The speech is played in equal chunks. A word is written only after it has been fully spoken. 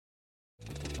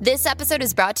This episode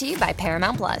is brought to you by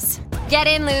Paramount Plus. Get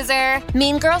in, loser!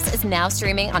 Mean Girls is now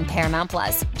streaming on Paramount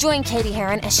Plus. Join Katie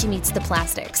Heron as she meets the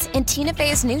plastics in Tina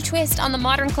Fey's new twist on the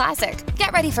modern classic.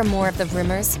 Get ready for more of the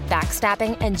rumors,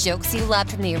 backstabbing, and jokes you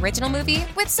loved from the original movie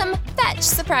with some fetch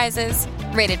surprises.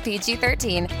 Rated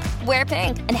PG-13. Wear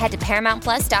pink and head to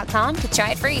ParamountPlus.com to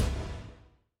try it free.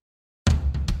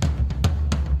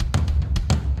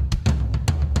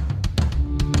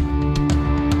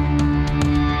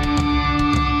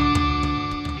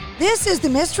 This is the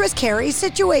Mistress Carrie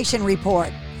Situation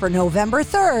Report for November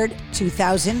 3rd,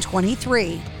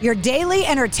 2023. Your daily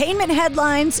entertainment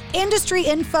headlines, industry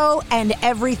info, and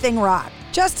everything rock.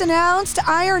 Just announced,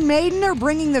 Iron Maiden are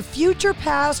bringing the Future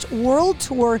Past World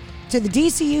Tour to the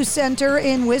DCU Center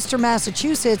in Worcester,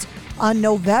 Massachusetts on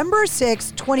November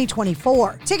 6,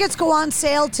 2024. Tickets go on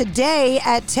sale today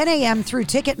at 10 a.m. through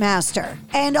Ticketmaster.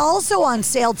 And also on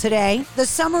sale today, the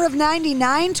Summer of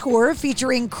 '99 tour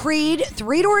featuring Creed,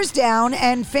 Three Doors Down,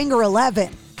 and Finger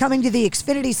 11. Coming to the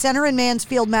Xfinity Center in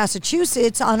Mansfield,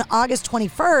 Massachusetts on August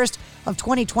 21st of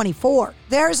 2024.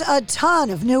 There's a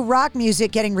ton of new rock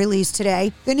music getting released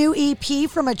today. The new EP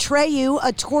from Atreyu,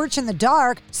 A Torch in the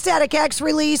Dark. Static X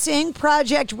releasing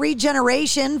Project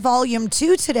Regeneration Volume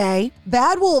 2 today.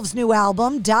 Bad Wolves' new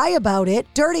album, Die About It.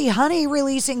 Dirty Honey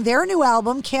releasing their new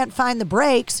album, Can't Find the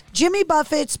Breaks. Jimmy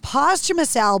Buffett's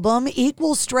posthumous album,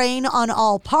 Equal Strain on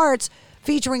All Parts,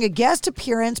 featuring a guest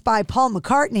appearance by Paul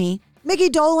McCartney.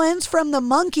 Mickey Dolenz from the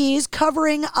Monkees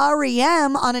covering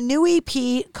REM on a new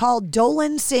EP called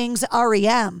Dolan Sings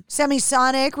REM.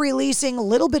 Semisonic releasing a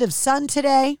Little Bit of Sun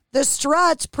today. The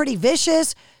Struts, Pretty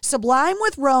Vicious. Sublime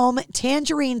with Rome,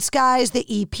 Tangerine Skies, the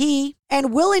EP.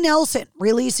 And Willie Nelson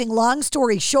releasing Long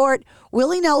Story Short,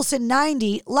 Willie Nelson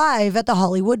 90 live at the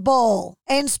Hollywood Bowl.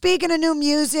 And speaking of new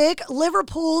music,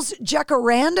 Liverpool's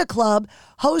Jacaranda Club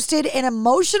hosted an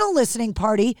emotional listening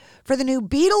party for the new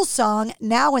Beatles song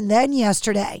Now and Then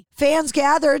yesterday. Fans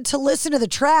gathered to listen to the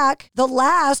track, the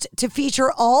last to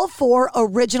feature all 4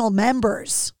 original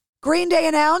members. Green Day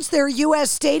announced their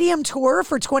U.S. Stadium Tour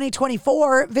for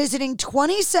 2024, visiting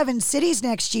 27 cities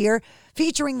next year,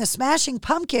 featuring the Smashing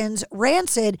Pumpkins,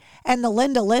 Rancid, and the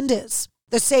Linda Lindas.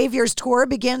 The Saviors Tour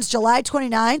begins July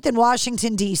 29th in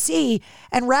Washington, D.C.,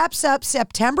 and wraps up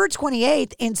September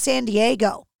 28th in San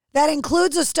Diego. That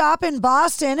includes a stop in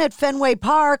Boston at Fenway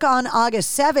Park on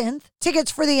August 7th. Tickets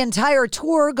for the entire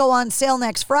tour go on sale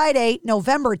next Friday,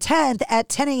 November 10th at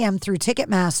 10 a.m. through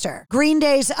Ticketmaster. Green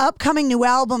Day's upcoming new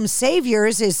album,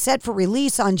 Saviors, is set for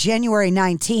release on January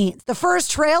 19th. The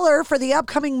first trailer for the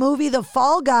upcoming movie, The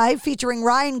Fall Guy, featuring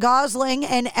Ryan Gosling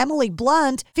and Emily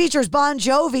Blunt, features Bon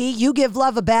Jovi, You Give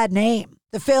Love a Bad Name.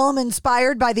 The film,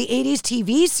 inspired by the 80s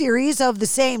TV series of the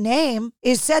same name,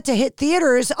 is set to hit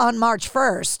theaters on March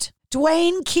 1st.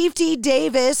 Dwayne Keefty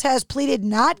Davis has pleaded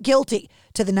not guilty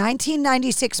to the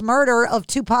 1996 murder of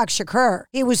Tupac Shakur.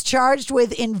 He was charged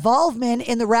with involvement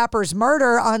in the rapper's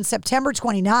murder on September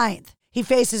 29th. He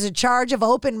faces a charge of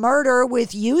open murder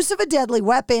with use of a deadly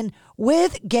weapon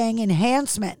with gang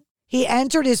enhancement. He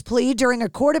entered his plea during a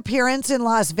court appearance in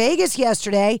Las Vegas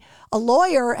yesterday. A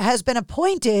lawyer has been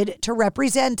appointed to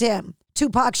represent him.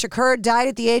 Tupac Shakur died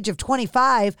at the age of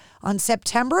 25 on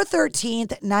September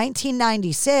 13th,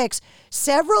 1996,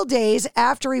 several days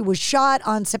after he was shot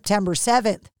on September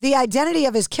 7th. The identity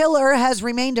of his killer has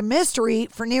remained a mystery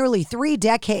for nearly 3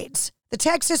 decades. The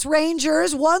Texas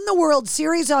Rangers won the World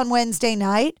Series on Wednesday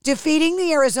night, defeating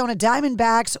the Arizona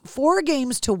Diamondbacks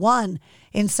 4-1.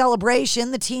 In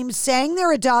celebration, the team sang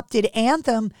their adopted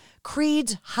anthem,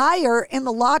 Creed's Higher, in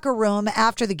the locker room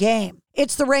after the game.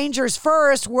 It's the Rangers'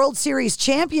 first World Series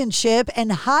championship,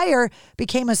 and Higher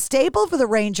became a staple for the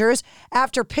Rangers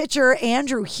after pitcher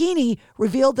Andrew Heaney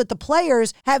revealed that the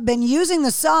players have been using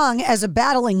the song as a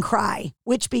battling cry,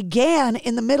 which began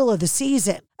in the middle of the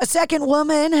season. A second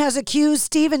woman has accused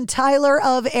Steven Tyler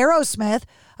of Aerosmith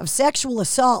of sexual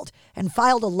assault and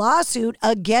filed a lawsuit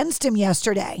against him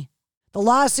yesterday. The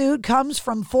lawsuit comes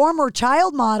from former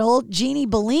child model Jeannie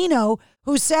Bellino,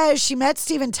 who says she met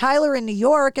Steven Tyler in New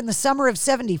York in the summer of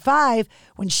 '75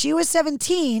 when she was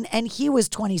 17 and he was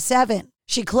 27.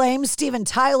 She claims Steven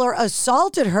Tyler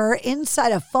assaulted her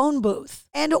inside a phone booth.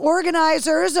 And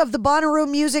organizers of the Bonnaroo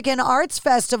Music and Arts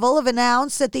Festival have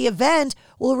announced that the event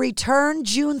will return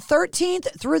June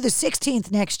 13th through the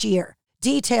 16th next year.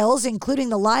 Details, including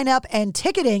the lineup and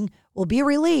ticketing, will be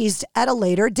released at a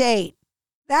later date.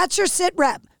 That's your Sit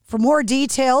Rep. For more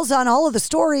details on all of the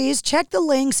stories, check the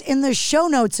links in the show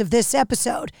notes of this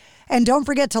episode. And don't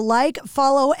forget to like,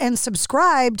 follow, and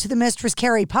subscribe to the Mistress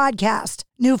Carrie podcast.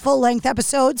 New full-length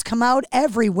episodes come out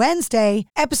every Wednesday.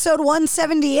 Episode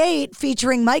 178,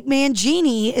 featuring Mike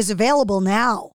Mangini, is available now.